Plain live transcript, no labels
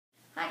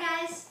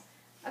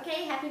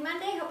happy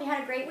Monday. Hope you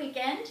had a great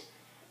weekend.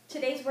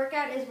 Today's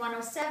workout is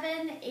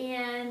 107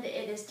 and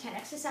it is 10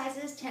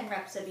 exercises, 10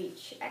 reps of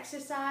each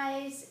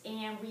exercise,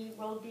 and we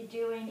will be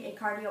doing a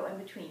cardio in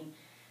between.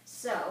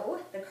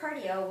 So the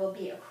cardio will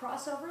be a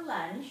crossover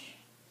lunge.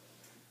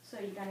 So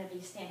you're going to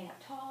be standing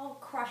up tall,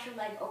 cross your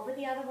leg over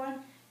the other one,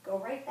 go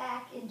right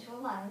back into a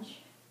lunge.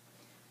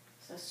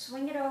 So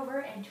swing it over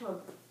into a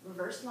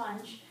reverse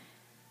lunge,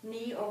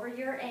 knee over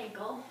your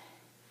ankle,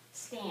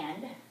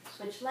 stand,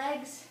 switch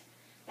legs,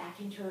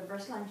 back into a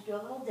reverse lunge, do a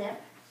little dip,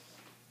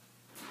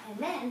 and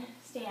then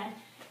stand,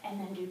 and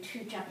then do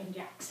 2 jumping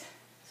jacks.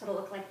 So it'll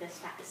look like this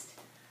fast.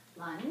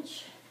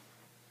 Lunge,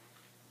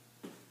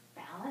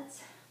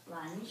 balance,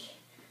 lunge.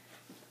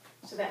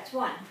 So that's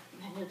 1.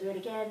 And you'll do it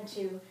again,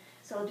 2.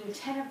 So we'll do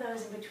 10 of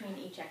those in between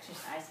each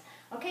exercise.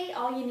 Okay,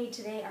 all you need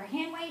today are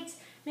hand weights.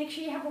 Make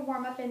sure you have a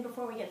warm-up in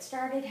before we get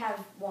started.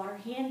 Have water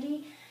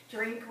handy.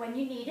 Drink when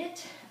you need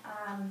it.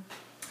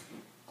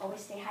 Always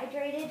stay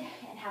hydrated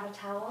and have a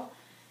towel.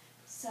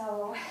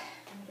 So,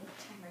 let me get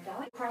the timer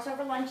going.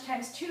 Crossover lunge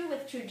times 2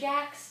 with 2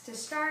 jacks to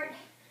start,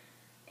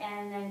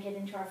 and then get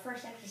into our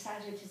first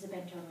exercise, which is a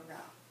bent over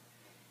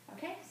row.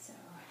 Okay, so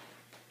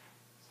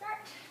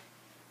start.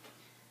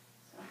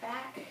 So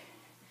back,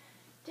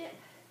 dip,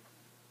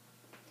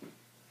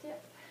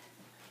 dip.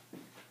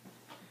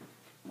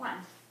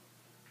 1.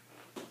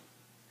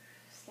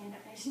 Stand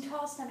up nice and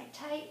tall, stomach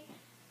tight.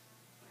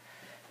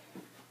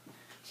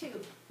 2.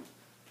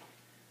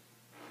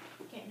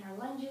 Getting our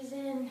lunges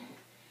in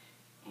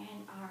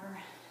and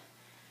our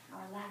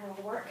lateral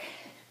work.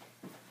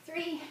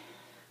 3.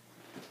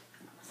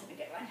 Almost had a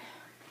good one.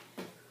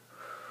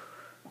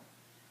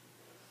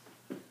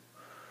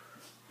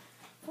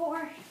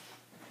 4.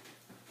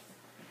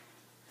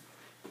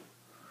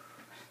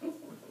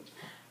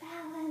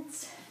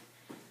 Balance.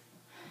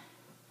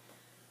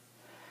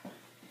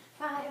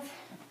 5.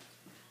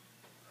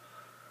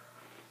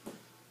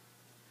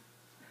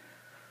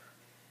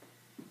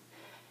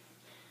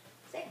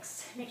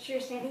 6. Make sure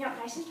you're standing up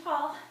nice and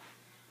tall.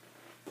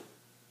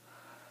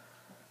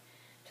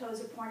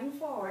 Toes are pointing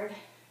forward.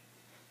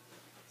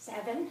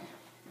 7.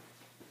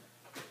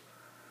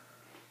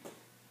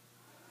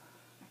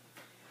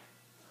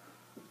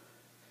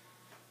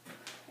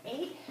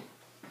 8.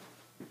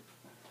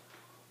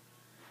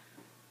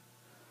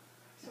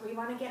 So we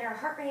want to get our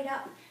heart rate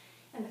up,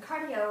 and the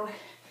cardio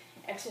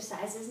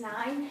exercise is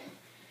 9,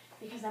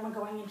 because then we're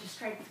going into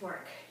strength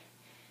work.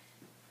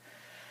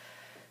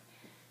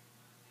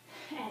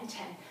 And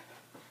 10.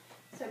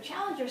 So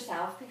challenge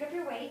yourself, pick up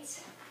your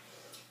weights.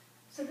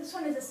 So this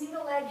one is a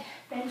single leg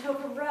bent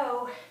over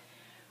row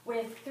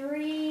with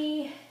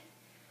 3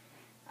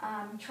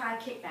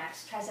 tricep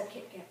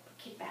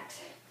kickbacks.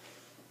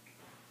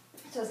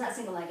 So it's not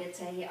single leg,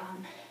 it's a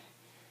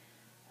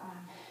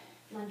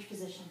lunge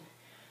position.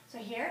 So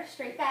here,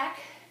 straight back,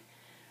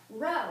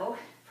 row,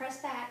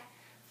 press back,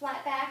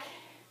 flat back,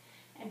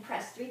 and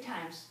press 3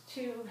 times.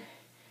 2,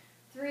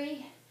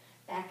 3,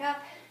 back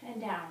up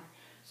and down.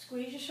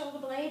 Squeeze your shoulder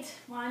blades.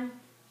 1,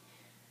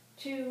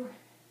 2,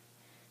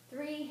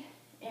 3,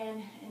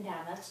 in and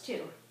down. That's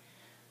 2.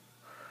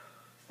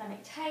 Stomach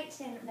tight,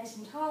 stand up nice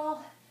and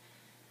tall.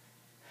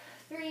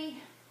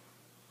 3,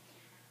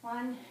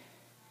 1,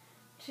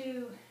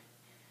 2,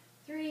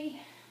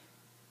 3,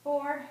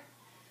 4.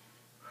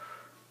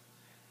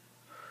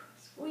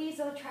 Squeeze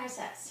those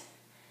triceps.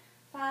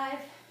 5,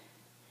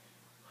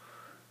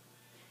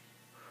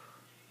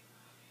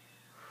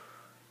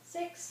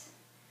 6.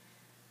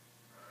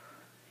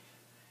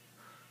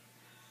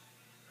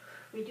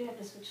 We do have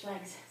to switch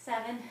legs.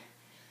 7,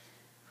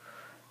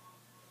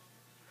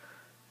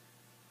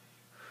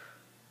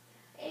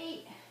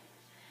 8,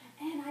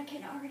 and I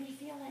can already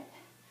feel it.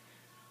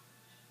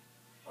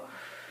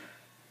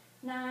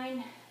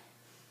 9,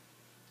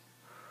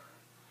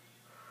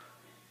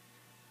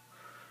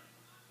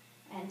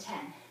 and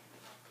 10.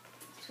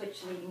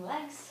 Switch leading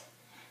legs.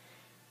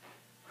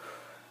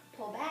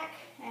 Pull back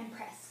and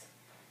press.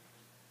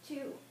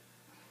 2,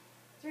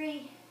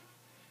 3,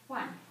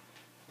 1.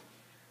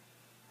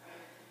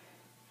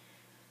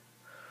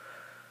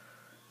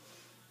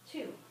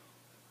 2,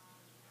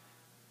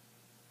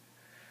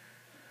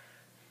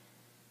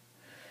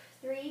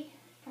 3,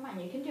 come on,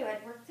 you can do it,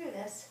 work through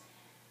this.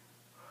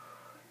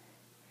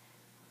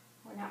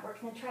 We're not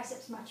working the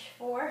triceps much.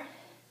 4,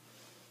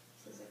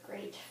 this is a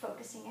great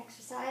focusing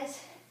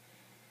exercise.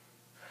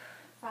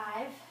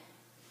 5,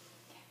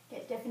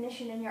 get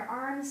definition in your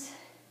arms.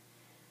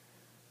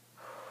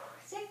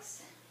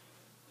 6,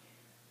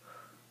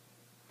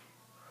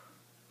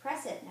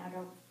 press it, now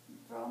don't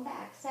throw them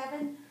back.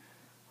 7,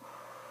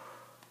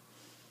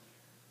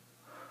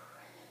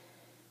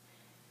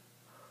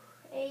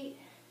 8,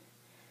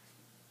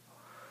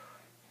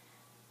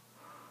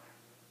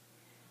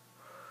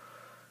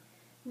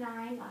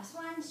 9, last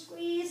one,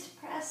 squeeze,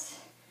 press.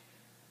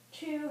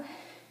 2,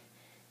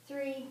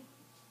 3,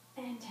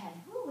 and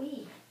 10.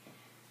 Woo-wee.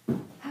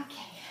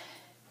 Okay,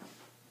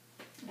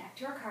 back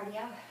to our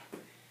cardio.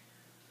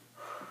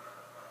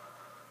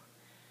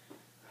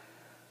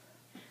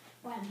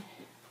 1,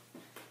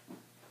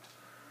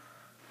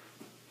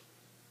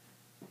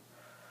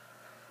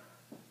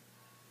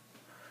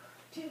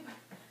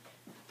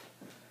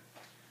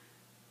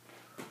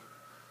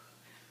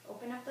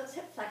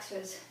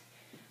 flexors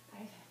by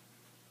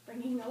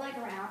bringing the leg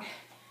around.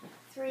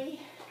 3,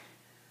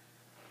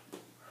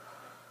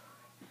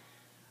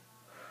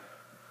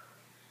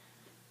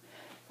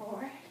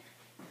 4,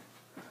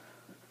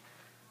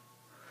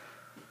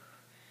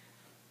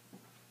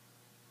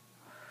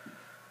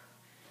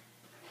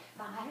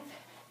 5,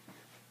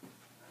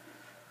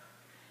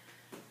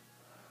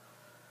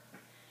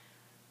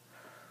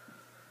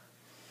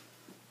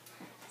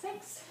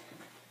 6,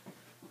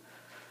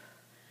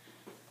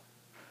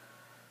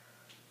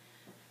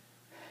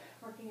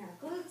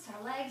 glutes,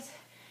 our legs,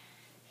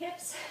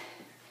 hips,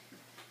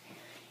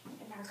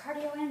 and our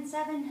cardio in.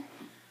 7,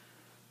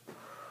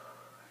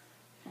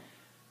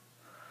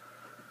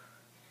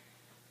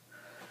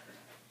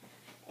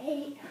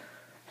 8,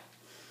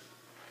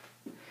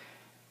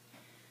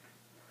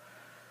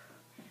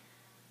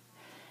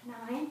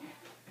 9,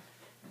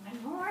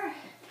 one more,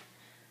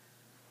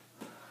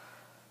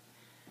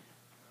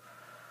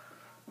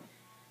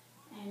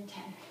 and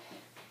 10.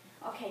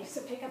 Okay,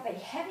 so pick up a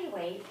heavy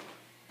weight,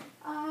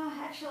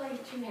 actually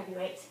 2 heavy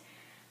weights.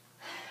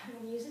 I'm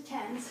going to use the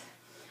 10s. So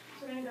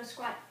we're going to go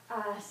squat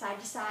side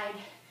to side,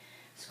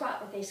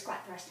 squat with a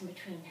squat thrust in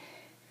between.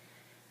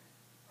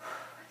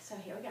 So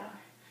here we go.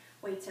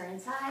 Weights are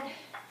inside,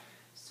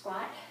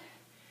 squat,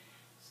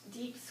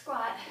 deep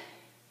squat,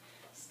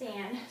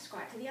 stand,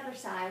 squat to the other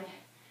side,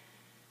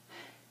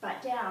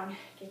 butt down,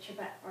 get your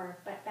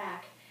butt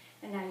back,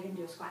 and now you're going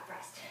to do a squat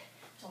thrust.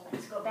 So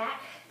let's go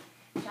back,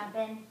 jump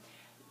in,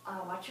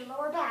 watch your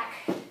lower back,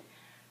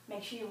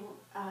 make sure you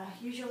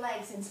use your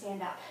legs and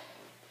stand up.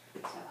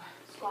 So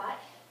squat,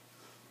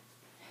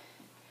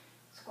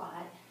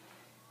 squat,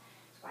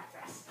 squat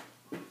thrust.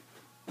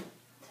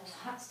 So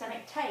hot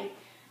stomach tight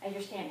as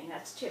you're standing,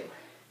 that's 2.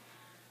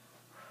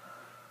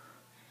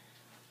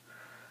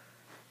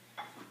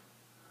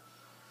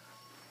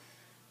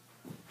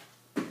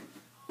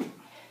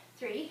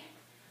 3,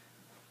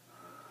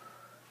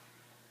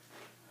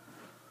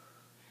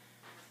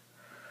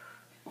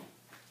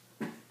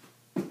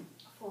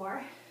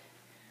 4,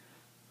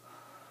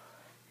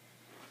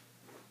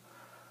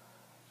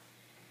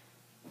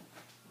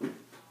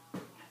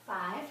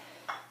 5,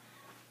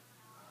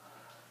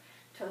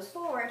 toes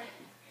forward,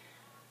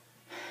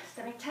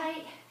 stomach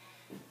tight,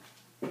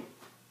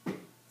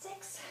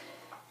 6,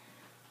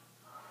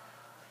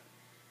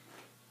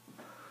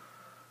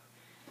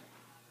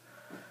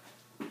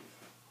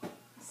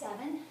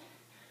 7,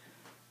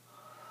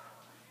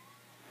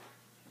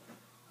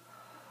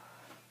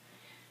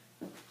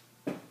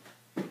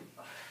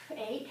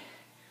 8,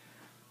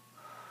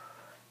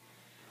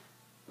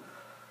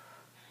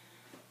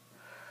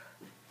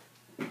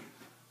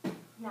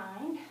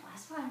 9,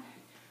 last one,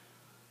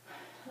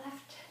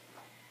 left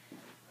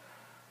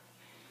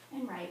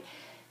and right,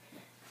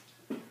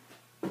 and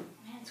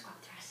squat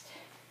thrust,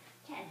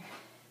 10.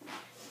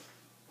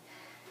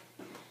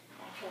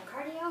 Actual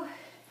cardio.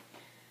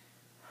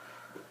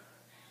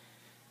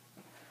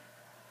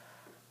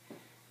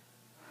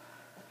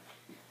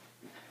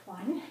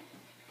 1,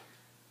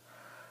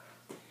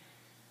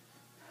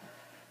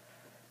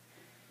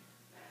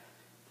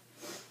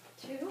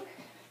 2,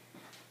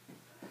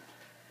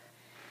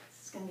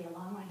 this is going to be a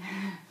long one,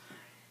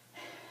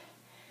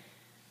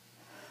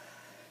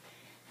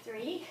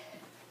 3,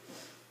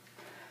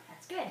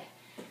 that's good,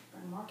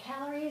 burn more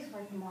calories,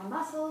 working more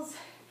muscles,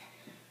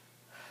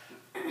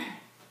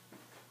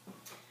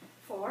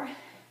 4,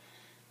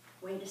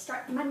 way to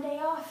start Monday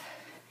off,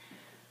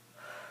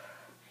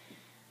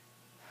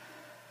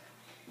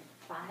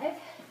 5,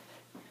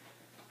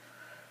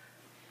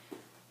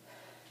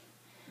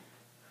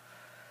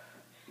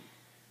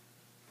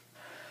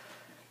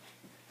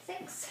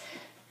 6,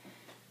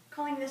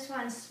 calling this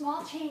one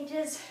small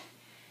changes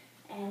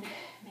and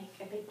make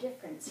a big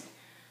difference.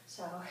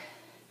 So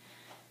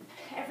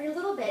every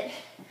little bit,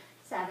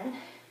 7,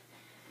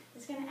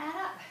 is going to add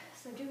up.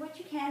 So do what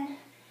you can,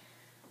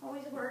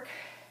 always work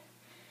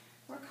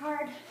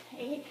hard,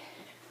 8,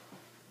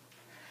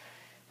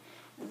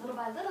 and little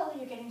by little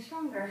you're getting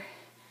stronger.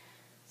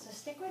 So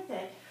stick with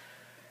it.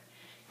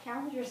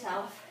 Challenge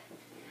yourself.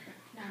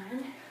 9.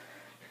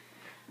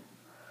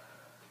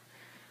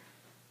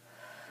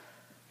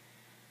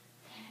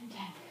 And 10.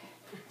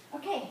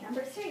 Okay,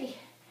 number 3.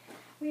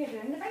 We are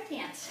doing the break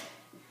dance.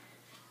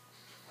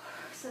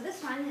 So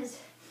this one is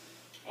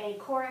a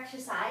core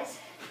exercise.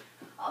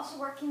 Also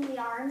working the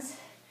arms.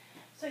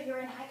 So you're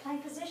in high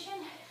plank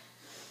position.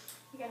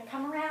 You're going to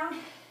come around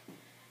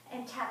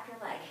and tap your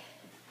leg.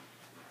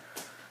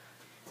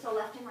 So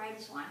left and right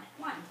is 1.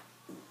 1.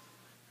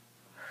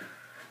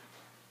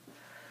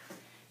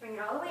 Bring it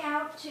all the way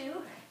out,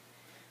 2,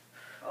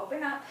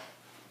 open up,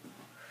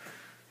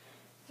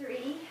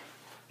 3,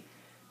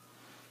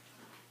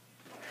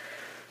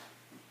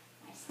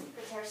 my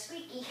slippers are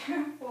squeaky,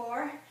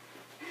 4,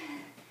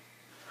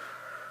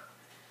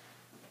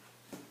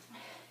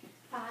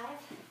 5,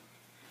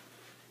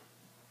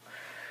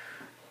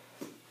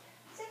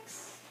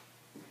 6,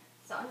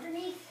 so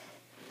underneath,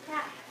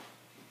 tap,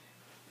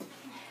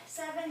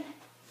 7,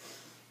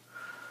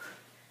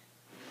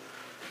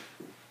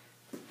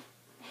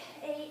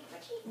 8,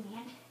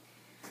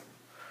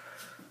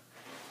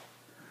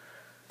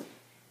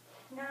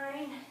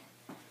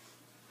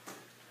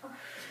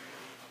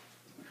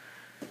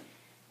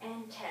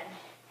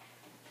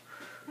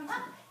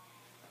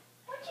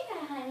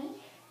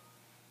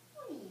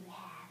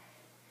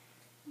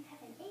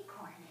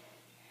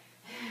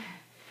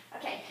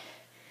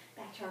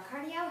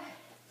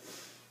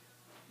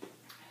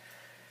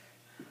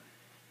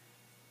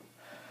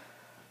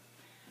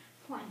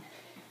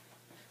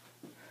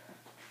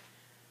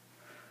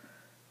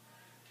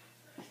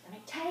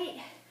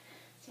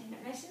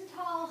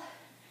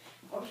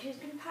 choose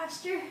good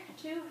posture.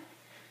 2,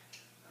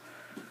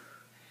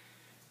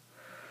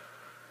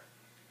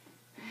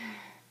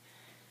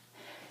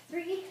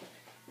 3,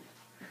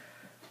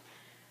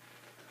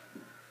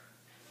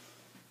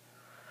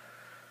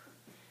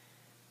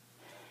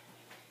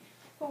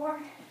 4.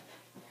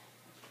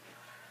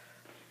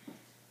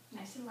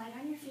 Nice and light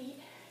on your feet.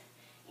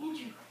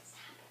 Andrew, stop.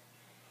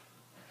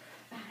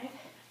 5.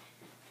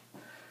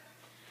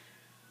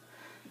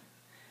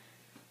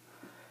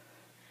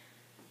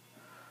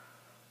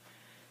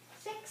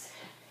 6.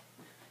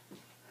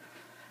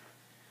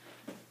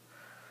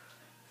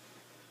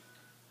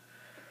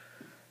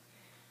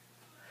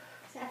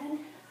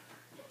 7.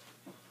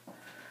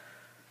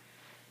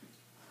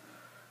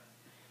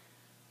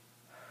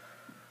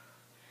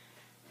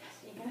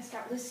 'Gonna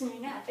start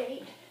loosening up.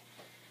 8.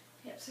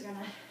 Hips are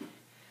gonna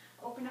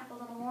open up a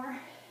little more.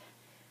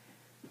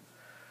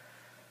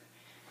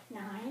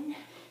 9.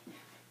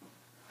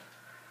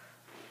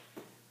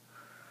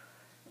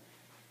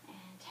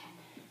 And 10.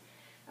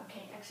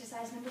 Okay,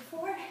 exercise number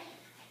 4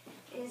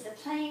 is a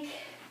plank,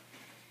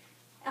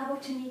 elbow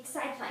to knee,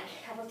 side plank,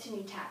 elbow to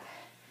knee tap.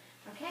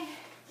 Okay,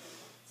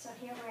 so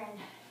here we're in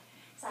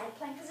side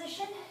plank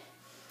position.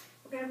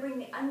 We're gonna bring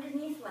the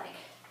underneath leg.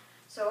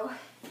 So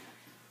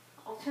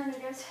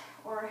alternatives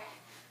or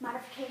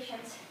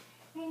modifications.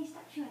 Rainy,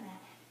 stop chewing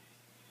that.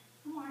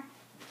 One more.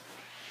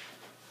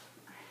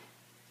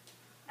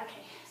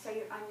 Okay, so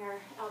you're on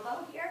your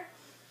elbow here.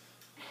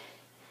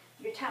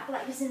 Your top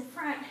leg is in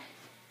front.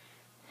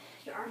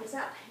 Your arm is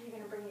up. You're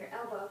going to bring your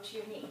elbow to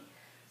your knee.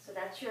 So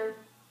that's your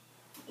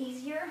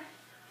easier,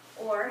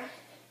 or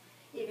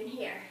even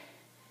here.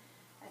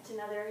 That's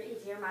another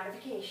easier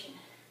modification.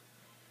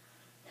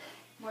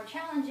 More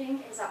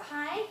challenging is up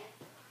high.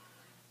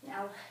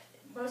 Now,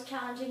 most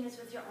challenging is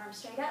with your arm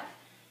straight up.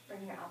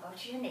 Bring your elbow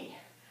to your knee.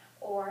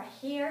 Or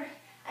here,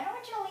 I don't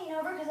want you to lean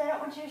over because I don't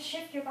want you to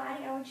shift your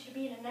body. I want you to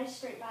be in a nice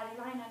straight body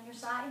line on your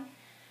side.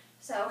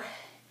 So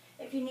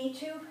if you need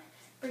to,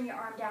 bring your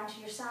arm down to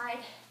your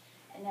side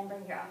and then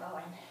bring your elbow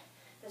in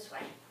this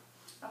way.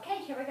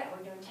 Okay, here we go.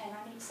 We're doing 10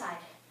 on each side.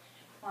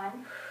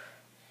 1,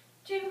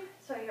 2,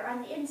 so you're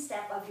on the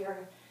instep of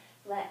your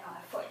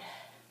foot.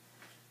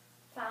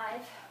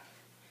 5,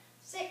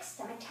 6,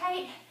 stomach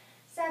tight.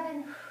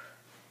 7,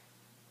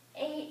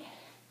 8,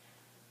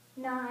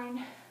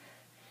 9,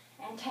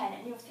 and 10.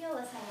 And you'll feel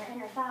this on your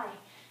inner thigh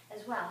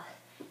as well.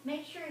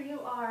 Make sure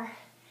you are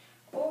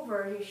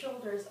over your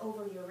shoulders,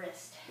 over your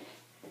wrist,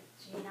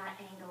 so you're not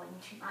angling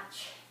too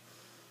much.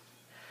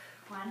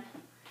 1,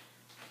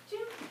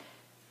 2,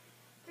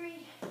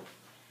 3,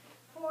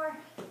 4,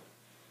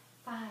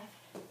 5.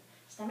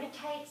 Stomach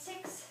tight.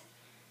 6,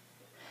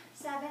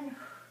 7,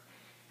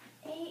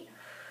 8,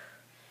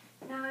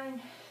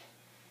 9,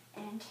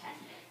 and 10.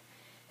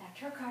 Back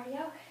to our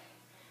cardio.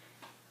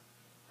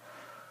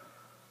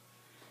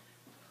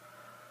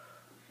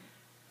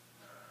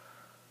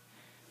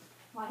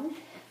 1,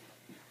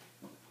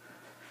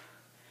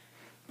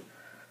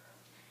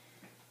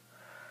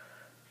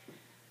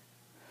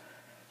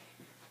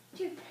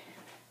 2.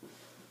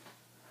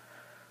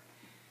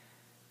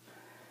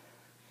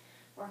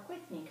 Work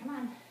with me, come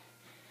on.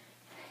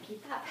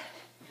 Keep up.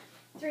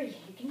 3,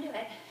 you can do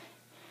it.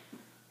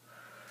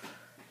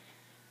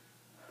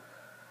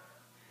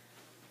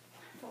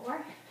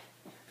 4,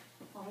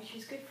 always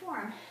choose good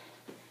form.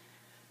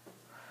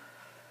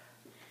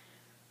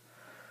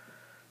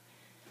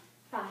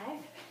 5,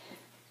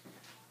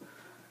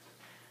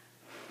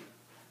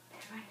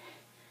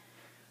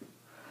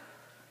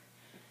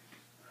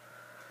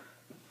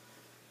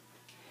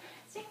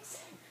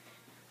 6,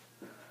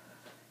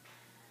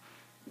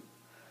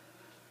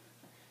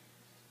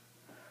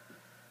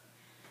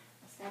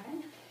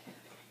 7,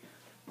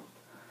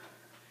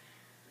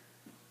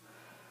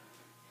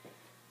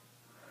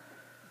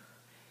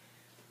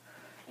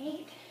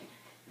 8,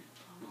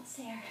 almost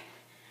there.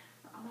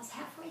 We're almost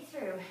halfway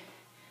through.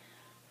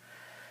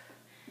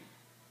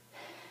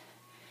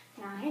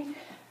 9,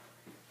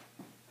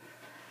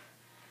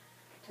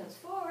 toes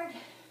forward,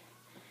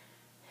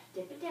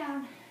 dip it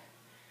down,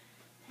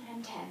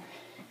 and 10.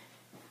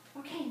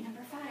 Okay,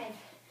 number 5.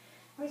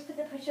 Always put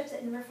the push-ups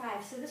at number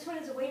 5. So this one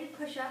is a weighted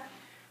push-up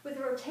with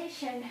a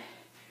rotation,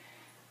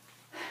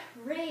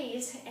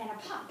 raise, and a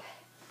pump.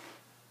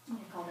 I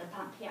call it a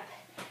pump, yeah.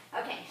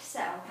 Okay, so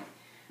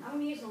I'm going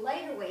to use a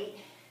lighter weight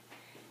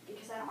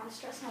because I don't want to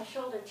stress my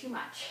shoulder too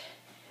much.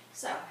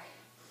 So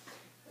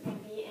we're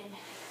going to be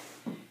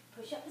in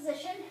push-up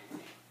position.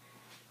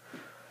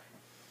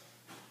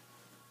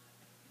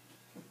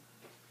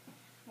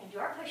 And do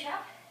our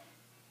push-up.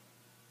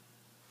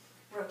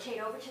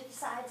 Rotate over to the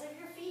sides of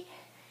your feet.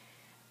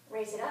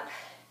 Raise it up,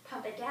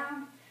 pump it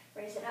down,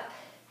 raise it up,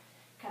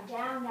 come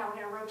down. Now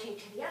we're going to rotate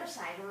to the other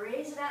side.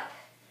 Raise it up,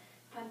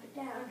 pump it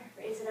down,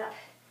 raise it up.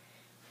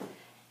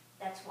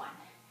 That's 1.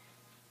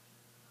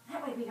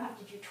 That way we don't have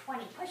to do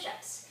 20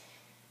 push-ups.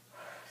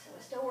 So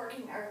we're still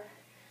working our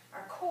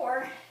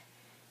core.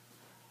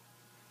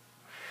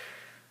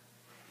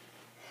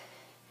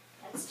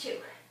 That's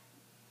 2.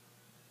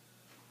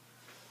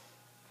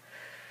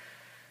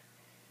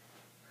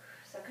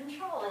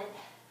 control it.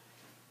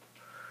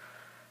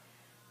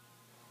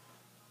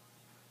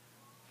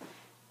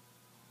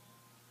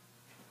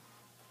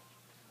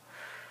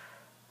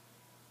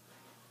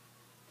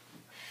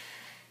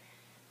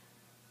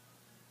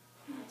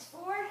 That's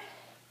 4.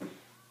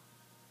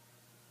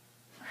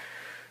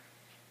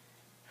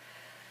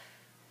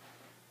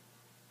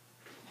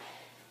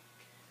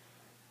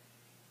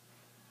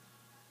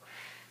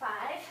 5.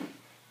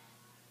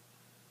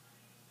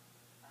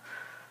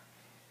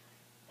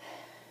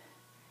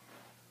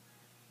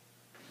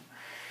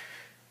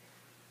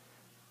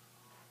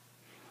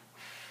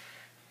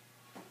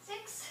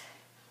 6.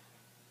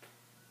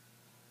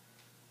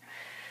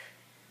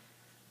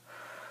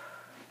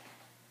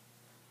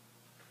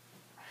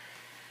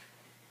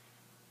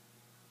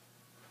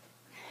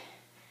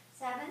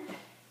 7.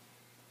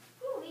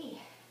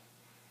 Ooh-wee.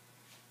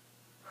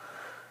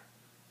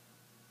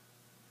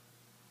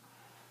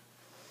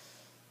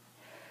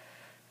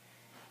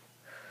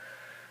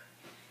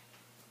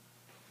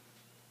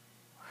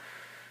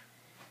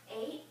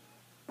 8.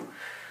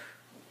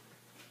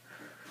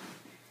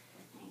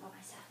 Angle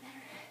myself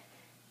better.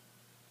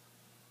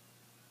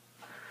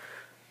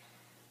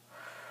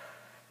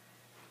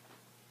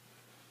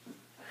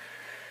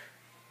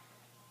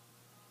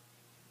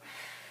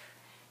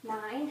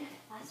 9.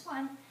 Last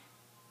one.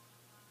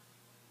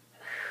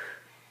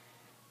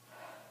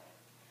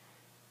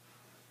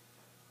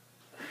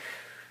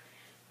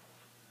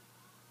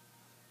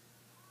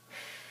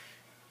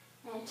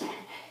 10.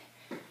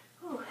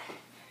 Ooh.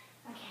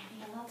 Okay, I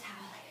need a little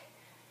towel.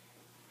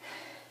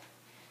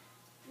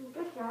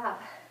 Good job.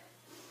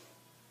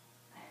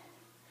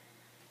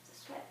 The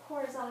sweat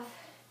pours off.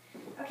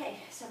 Okay,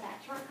 so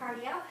back to our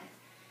cardio.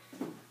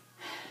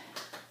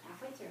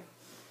 Halfway through.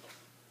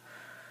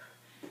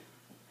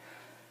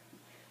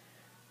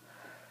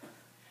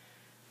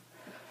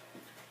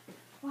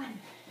 One.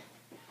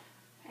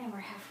 And we're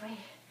halfway.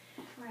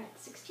 We're at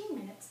 16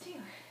 minutes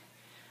too.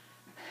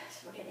 So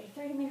we'll get a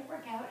 30-minute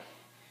workout.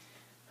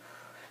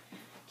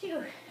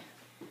 2.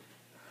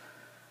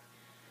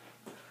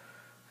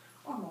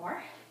 Or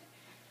more.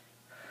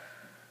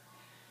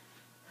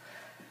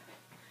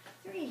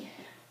 3.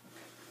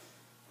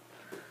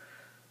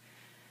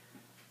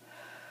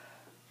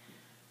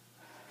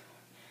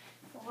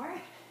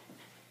 4.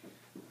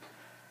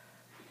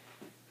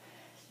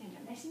 Stand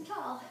up nice and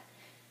tall.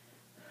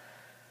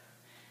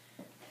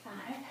 5.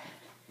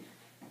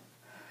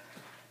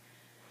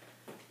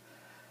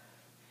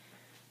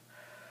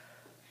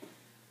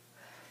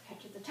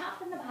 Catch at the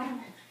top and the bottom.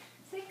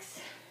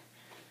 6.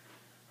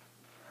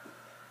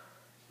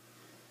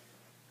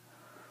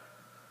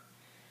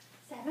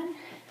 7.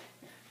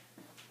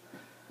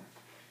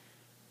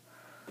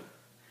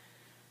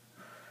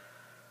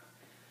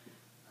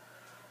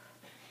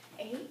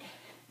 8.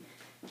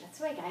 That's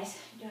the way, guys.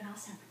 You're doing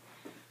awesome.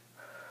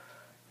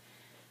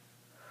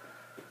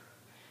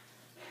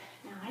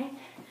 9.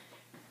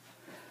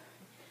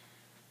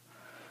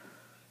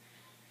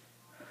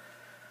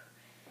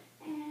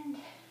 10.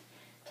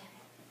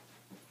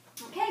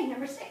 Okay,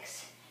 number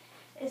 6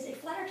 is a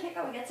flutter kick.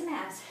 Oh, we got some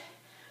abs.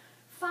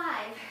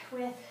 5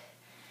 with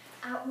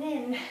out and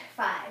in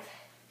 5.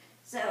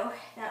 So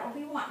that will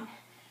be 1.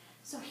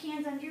 So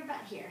hands under your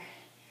butt here.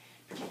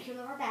 Protect your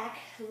lower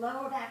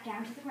back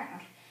down to the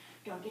ground.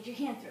 Don't get your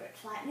hand through it.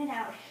 Flatten it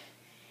out.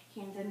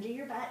 Hands under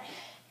your butt.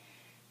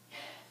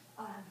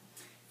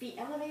 Feet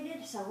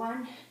elevated. So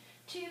 1,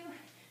 2,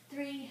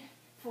 3,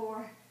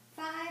 4,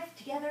 5.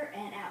 Together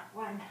and out.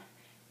 1,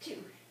 2,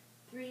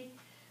 3,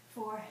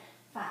 4,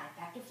 5.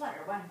 Back to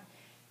flutter. 1,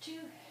 2,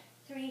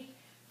 3,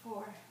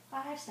 4,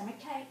 5. Stomach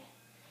tight.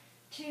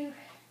 2,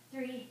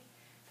 3,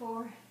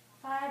 4,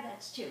 5.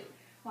 That's 2.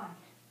 1,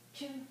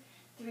 2,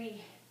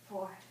 3,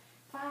 4,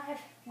 5.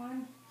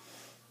 1,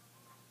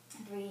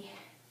 3,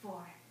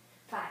 4,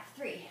 5.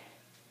 3.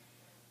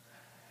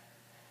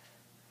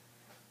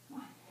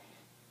 1,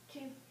 2,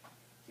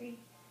 3,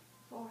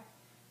 4,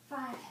 5.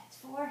 That's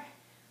 4.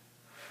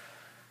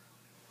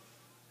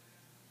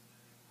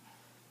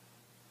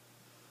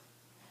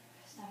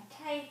 Stomach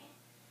tight.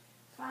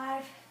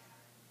 5.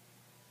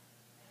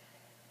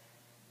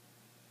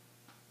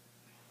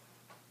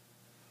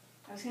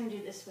 I was going to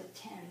do this with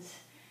 10s.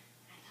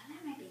 I thought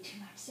that might be too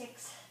much.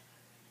 6.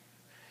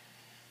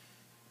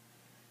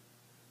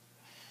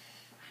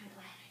 I'm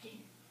glad I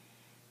didn't.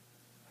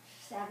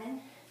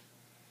 7.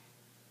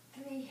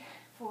 3,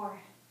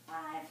 4,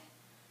 5.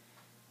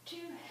 2,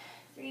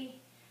 3,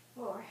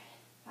 4,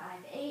 5,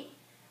 8.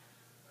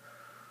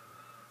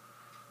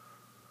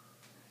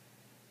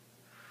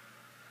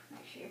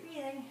 Make sure you're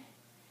breathing.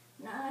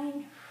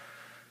 9.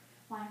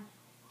 1,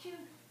 2,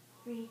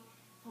 3,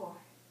 4,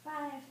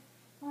 5.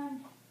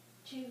 1,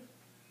 2,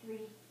 3,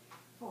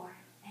 4,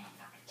 and 5,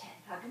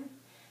 10.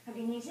 Hug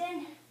your knees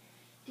in.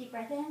 Deep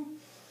breath in.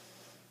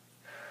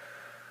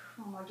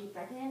 One more deep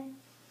breath in.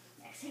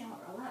 Exhale,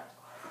 roll up.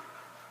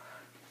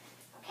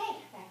 Okay,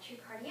 back to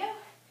your cardio.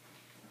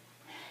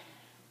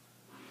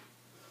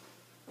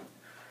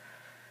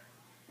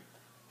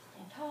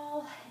 Stand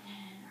tall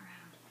and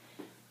around.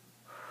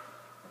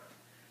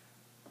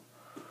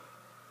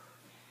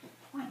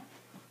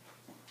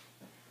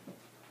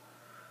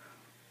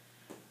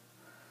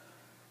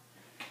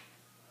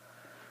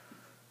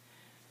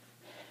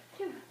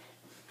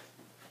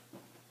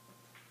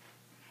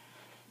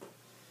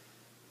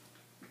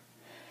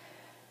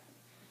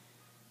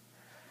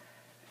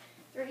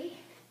 3,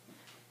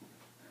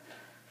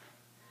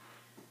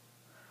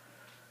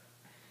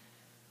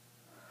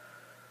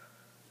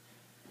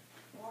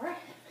 4,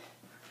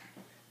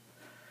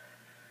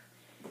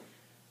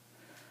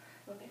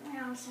 look it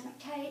around, sit up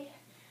tight,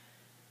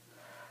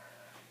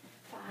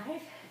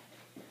 5,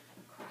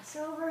 cross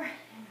over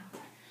and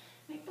over.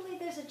 Make believe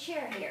there's a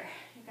chair here.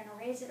 You're going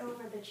to raise it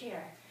over the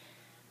chair.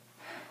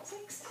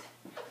 6,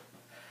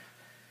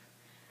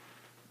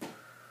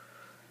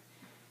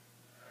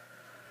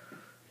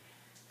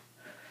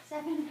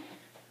 7,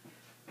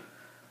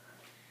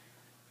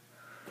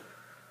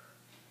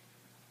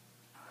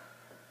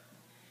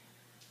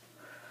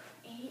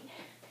 8,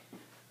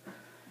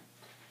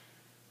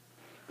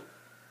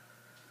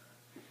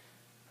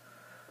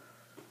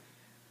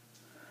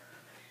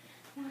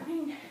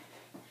 9,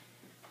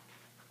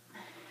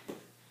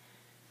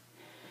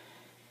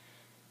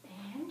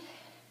 and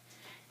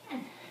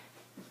 10.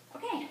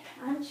 Okay,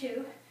 on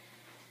to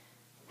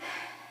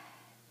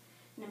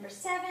number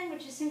 7,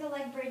 which is single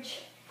leg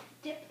bridge,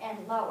 dip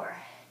and lower.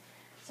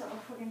 So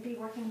we're going to be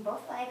working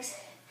both legs.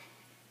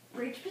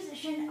 Bridge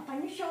position, up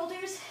on your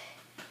shoulders.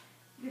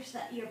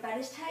 Your butt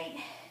is tight,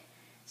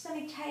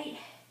 stomach tight,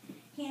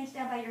 hands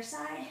down by your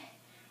side.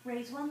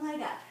 Raise one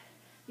leg up.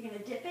 You're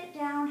going to dip it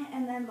down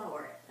and then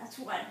lower it. That's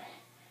 1.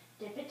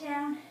 Dip it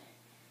down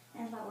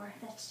and lower.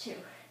 That's 2.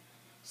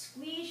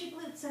 Squeeze your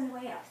glutes on the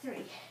way up.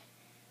 3,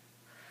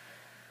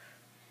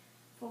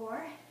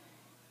 4,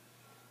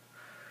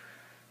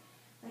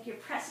 like you're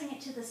pressing it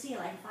to the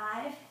ceiling.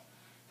 5,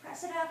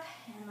 press it up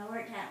and lower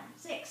it down.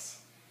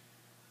 6,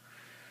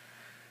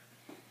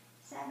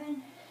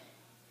 7,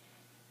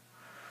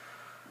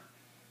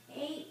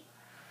 8,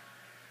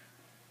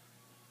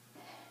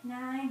 9,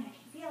 I can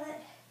feel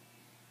it,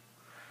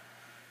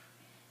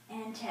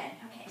 and 10.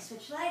 Okay,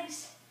 switch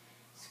legs,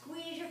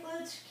 squeeze your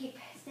glutes,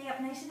 stay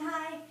up nice and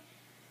high,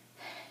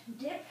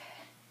 dip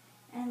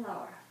and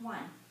lower. 1,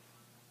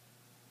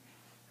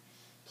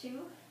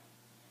 2,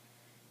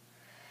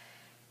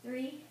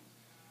 3,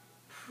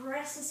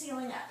 press the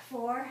ceiling up.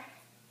 4,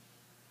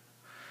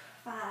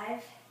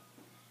 5,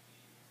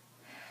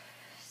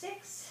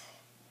 6,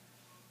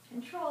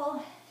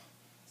 control,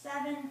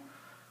 7,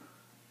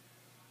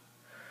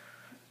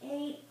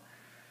 8,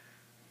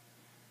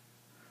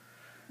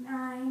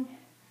 9,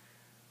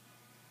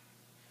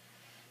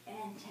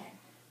 and 10.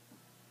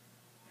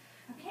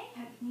 Okay,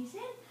 hug your knees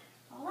in,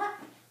 all up,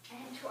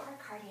 and to our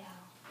cardio.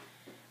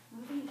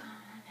 Moving on.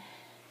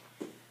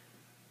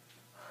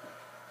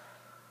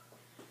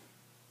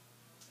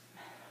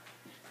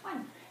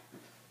 1,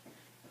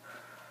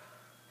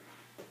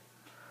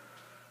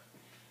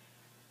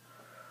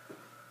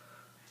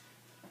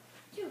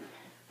 2,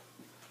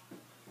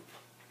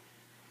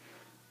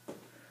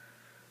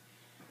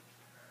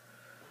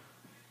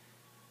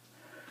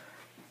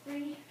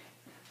 3,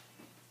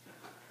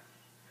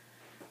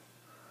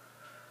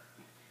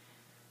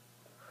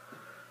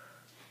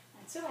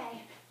 that's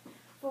away.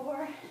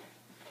 4,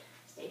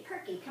 stay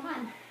perky, come on.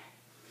 Let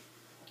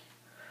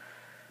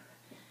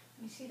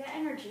me see that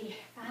energy.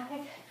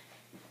 5,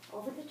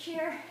 over the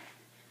chair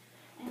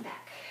and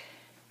back.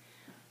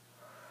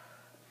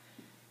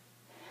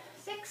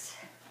 6,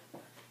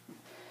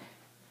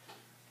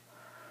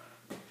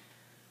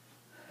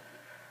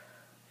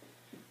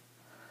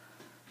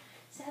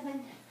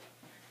 7,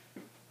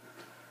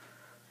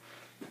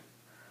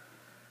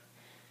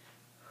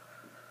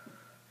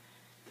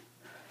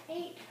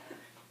 8,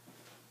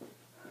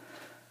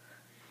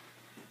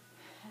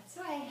 that's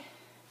right,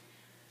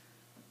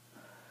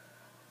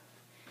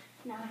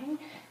 9,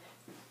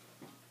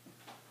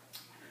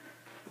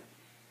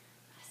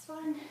 last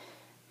one,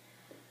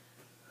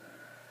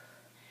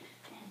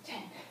 and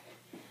 10.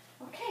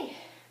 Okay,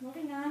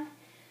 moving on.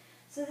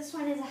 So this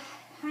one is a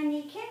high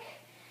knee kick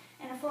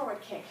and a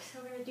forward kick. So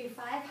we're going to do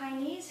 5 high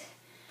knees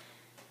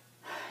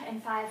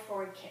and 5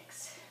 forward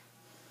kicks.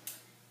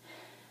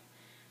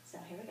 So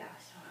here we go.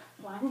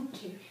 So 1,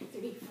 2,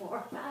 3,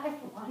 4, 5.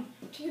 1,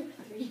 2,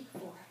 3,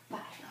 4, 5.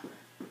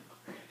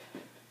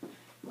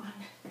 1,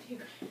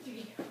 2,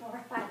 3,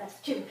 4, 5. That's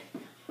 2.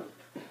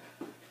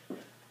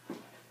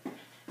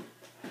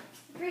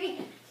 3,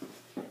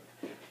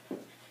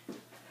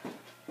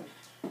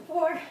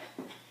 4,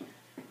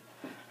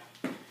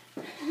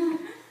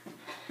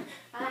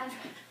 5.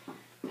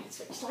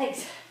 Switch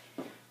legs.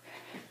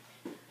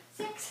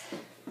 6,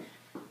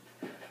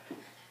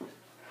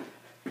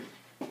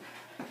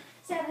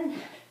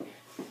 7,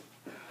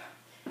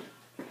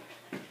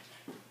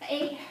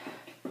 8,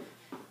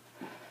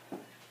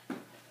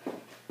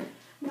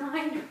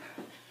 9,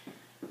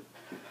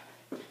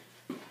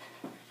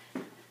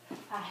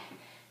 5,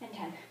 and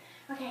 10.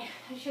 Okay,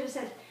 I should have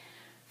said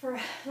for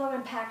low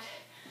impact,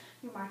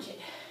 you march it.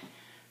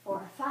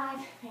 4, 5,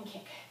 and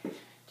kick.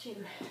 2,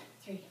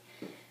 3,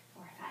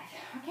 4,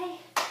 5. Okay?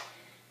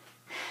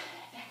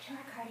 Back to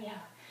our cardio.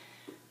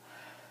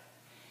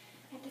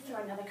 I have to throw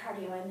another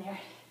cardio in there,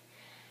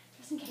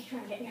 just in case you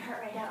want to get your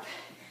heart rate up.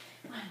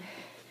 1,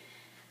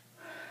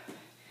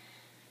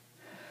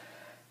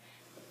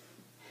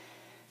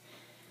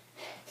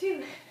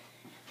 2,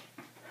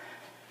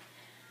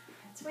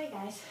 way,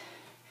 guys.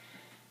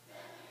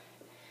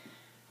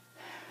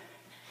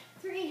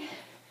 3,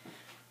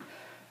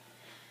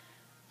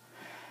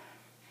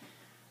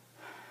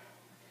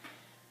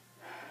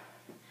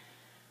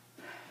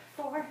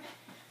 4,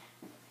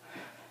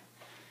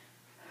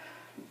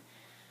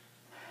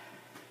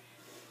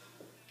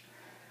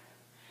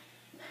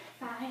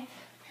 5,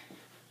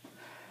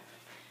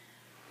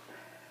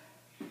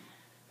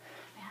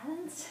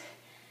 balance,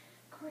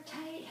 core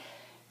tight,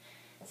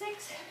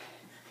 6,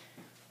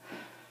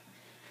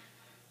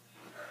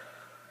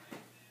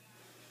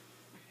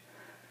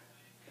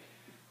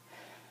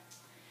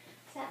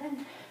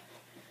 7,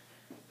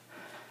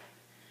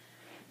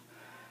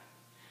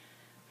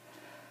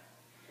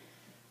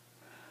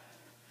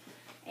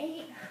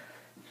 8,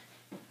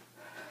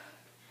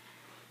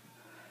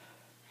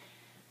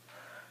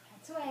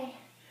 that's away,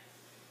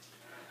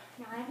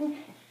 9,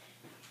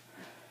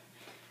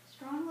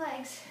 strong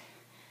legs,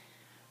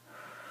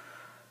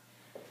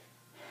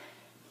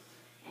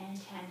 and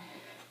 10.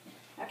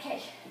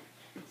 Okay,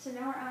 so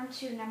now we're on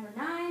to number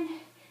 9,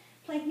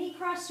 plank knee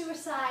cross to a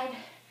side,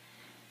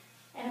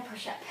 and a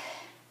push-up.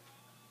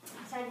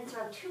 I decided to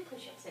throw 2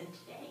 push-ups in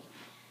today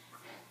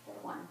instead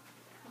of 1.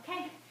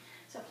 Okay,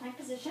 so plank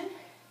position.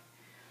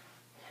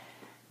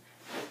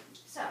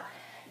 So,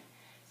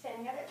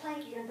 standing up at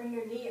plank, you're going to bring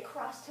your knee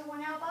across to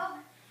one elbow,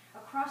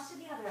 across to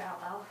the other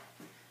elbow,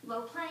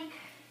 low plank,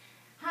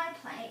 high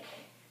plank,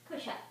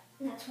 push-up,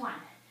 and that's 1.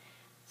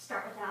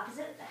 Start with the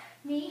opposite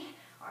knee,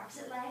 or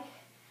opposite leg,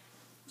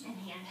 and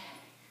hand.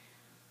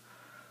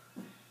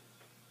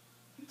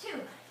 2.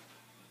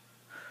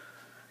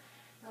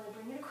 Really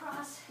bring it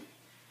across.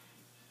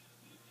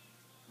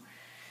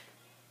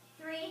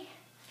 3.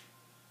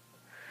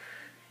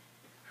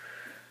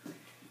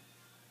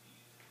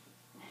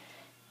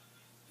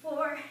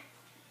 4.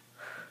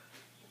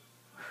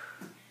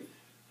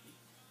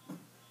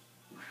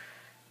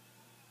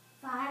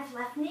 5,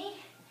 left knee,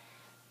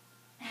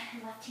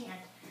 and left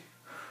hand.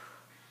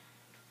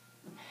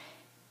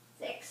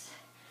 6,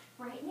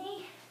 right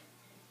knee,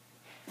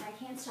 right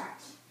hand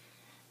starts.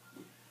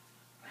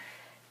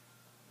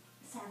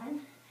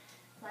 7,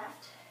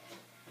 left.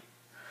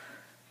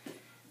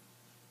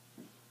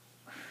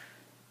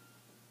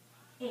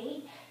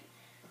 8,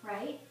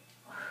 right.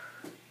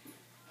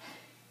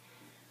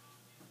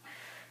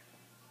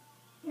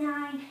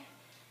 9,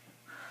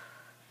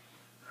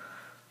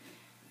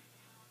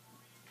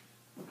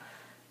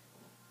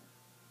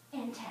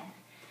 10.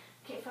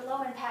 Okay, for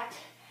low impact,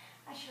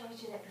 I should always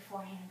do that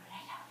beforehand, but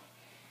I don't.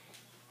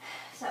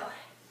 So,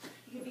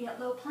 you can be at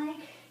low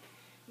plank,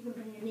 you can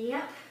bring your knee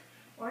up,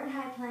 or in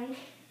high plank,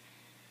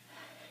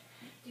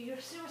 do your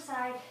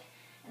suicide,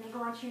 and then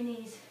go onto your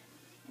knees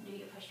and do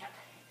your push-up.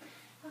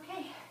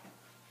 Okay?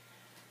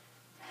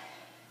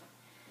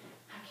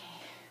 Okay,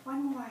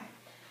 one more.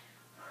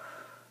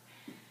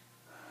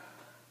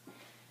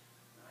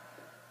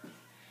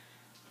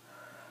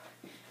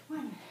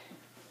 1.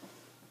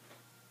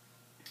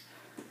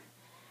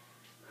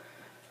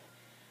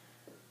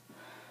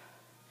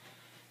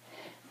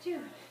 2.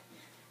 Bring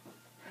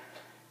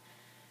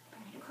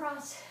it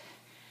across,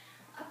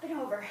 up and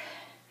over.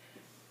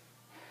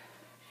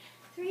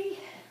 3.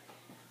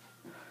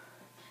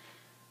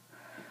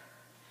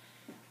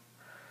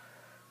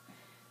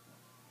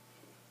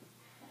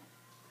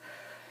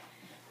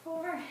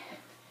 4.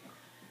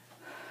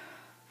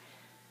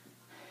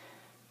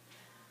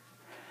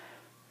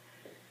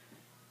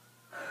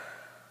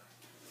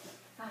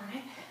 5.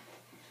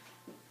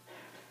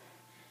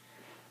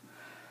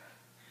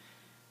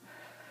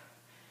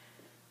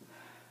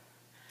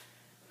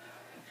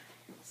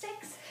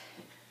 6.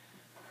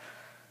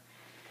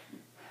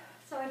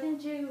 So I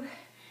didn't do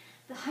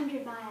the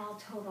 100-mile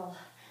total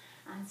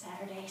on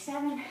Saturday.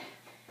 7.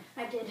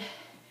 I did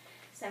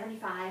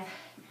 75,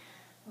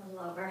 a little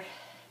over.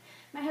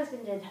 My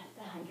husband did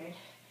the 100,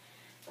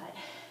 but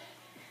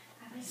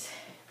I was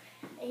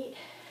 8,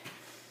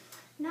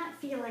 not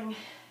feeling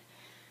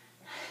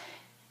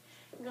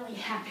really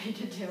happy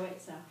to do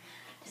it, so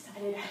I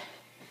decided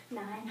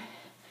 9.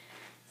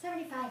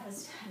 75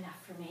 was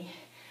enough for me.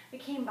 We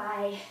came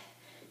by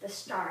the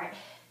start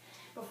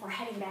before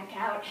heading back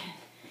out.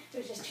 It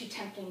was just too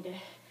tempting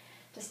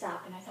to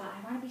stop, and I thought,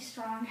 I want to be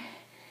strong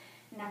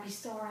and not be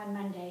sore on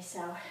Monday,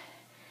 so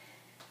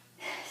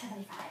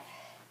 75.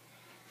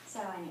 So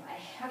anyway,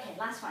 okay,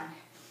 last one.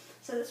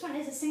 So this one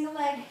is a single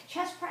leg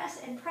chest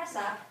press and press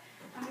up.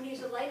 I'm going to use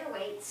the lighter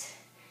weights.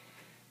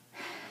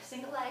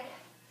 Single leg.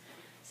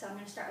 So I'm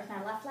going to start with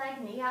my left leg,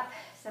 knee up,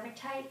 stomach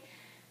tight,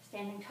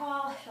 standing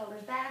tall,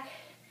 shoulders back,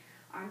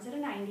 arms at a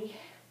 90,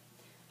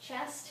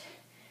 chest,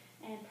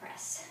 and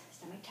press,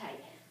 stomach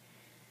tight.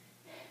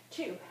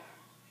 2.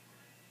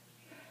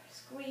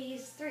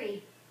 Squeeze.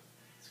 3.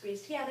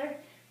 Squeeze together,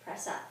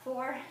 press up.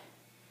 4.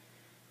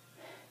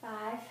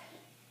 5.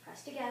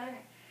 Press together.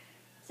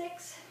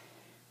 6.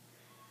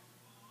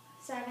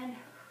 7.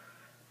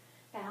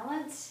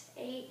 Balance.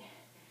 8.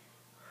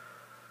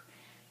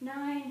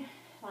 9.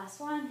 Last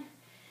one.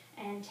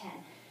 And 10.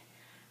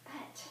 But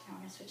now I'm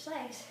going to switch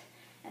legs.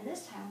 And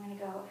this time I'm going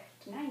to go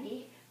to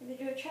 90 We're going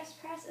to do a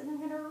chest press and then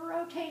we're going to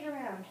rotate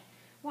around.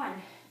 1,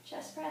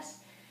 chest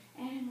press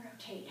and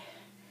rotate.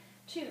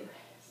 2,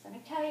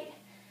 stomach tight.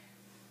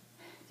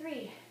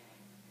 3,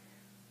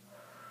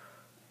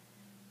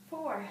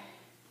 4.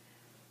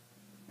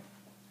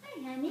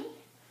 Hi, honey.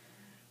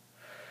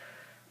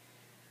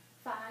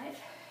 5,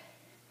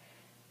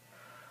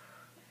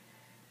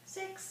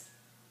 6,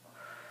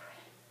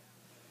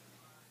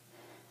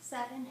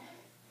 7,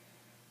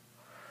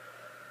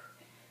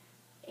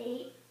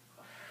 8,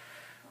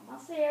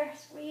 almost there,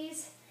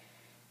 squeeze,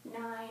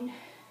 9,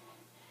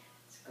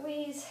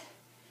 squeeze,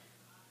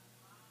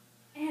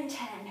 and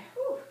 10.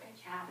 Whew,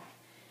 good job.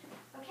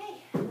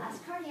 Okay,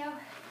 last cardio.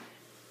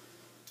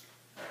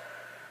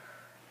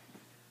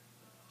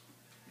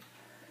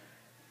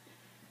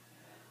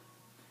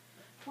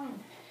 One.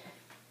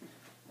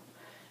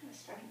 I was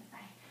starting with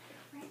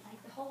my right leg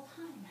the whole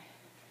time.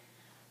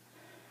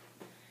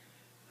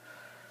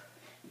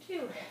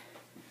 2.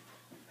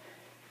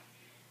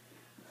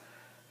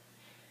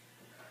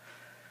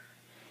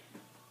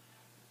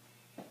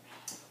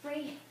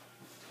 3.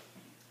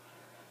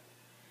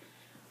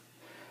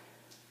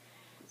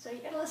 So you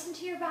gotta listen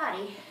to your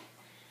body.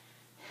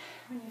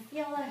 When you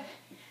feel a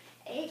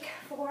ache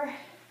for,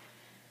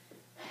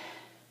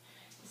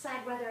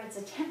 decide whether it's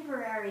a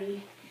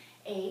temporary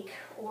ache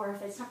or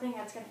if it's something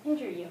that's gonna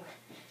injure you.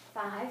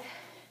 5.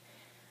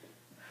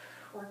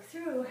 Work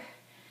through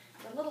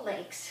the little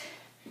aches,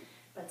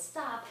 but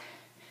stop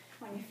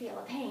when you feel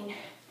a pain.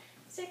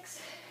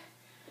 6.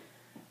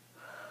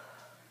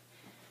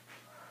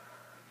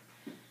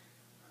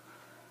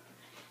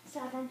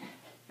 7.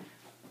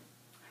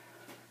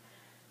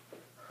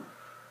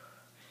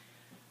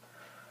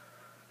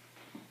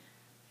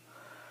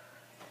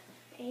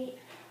 8.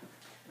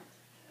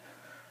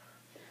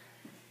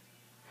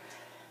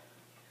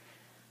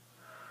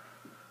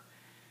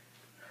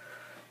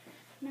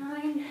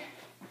 9.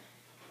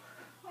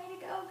 Way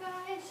to go,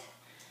 guys.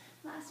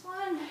 Last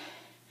one.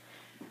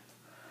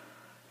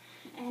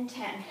 And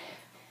 10.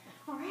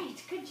 All right,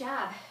 good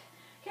job.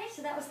 Okay,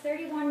 so that was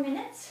 31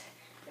 minutes,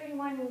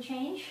 31 and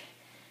change.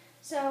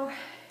 So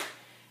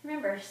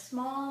remember,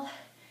 small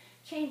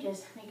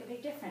changes make a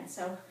big difference.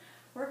 So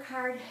work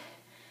hard,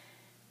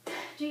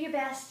 do your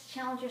best,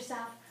 challenge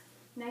yourself.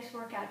 Nice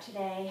workout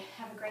today.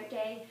 Have a great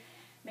day.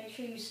 Make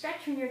sure you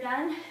stretch when you're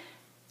done.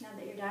 Now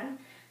that you're done,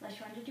 unless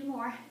you want to do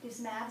more, do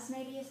some abs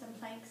maybe, some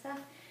plank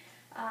stuff.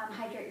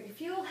 Hydrate,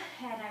 refuel,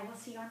 and I will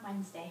see you on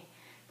Wednesday.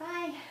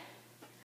 Bye.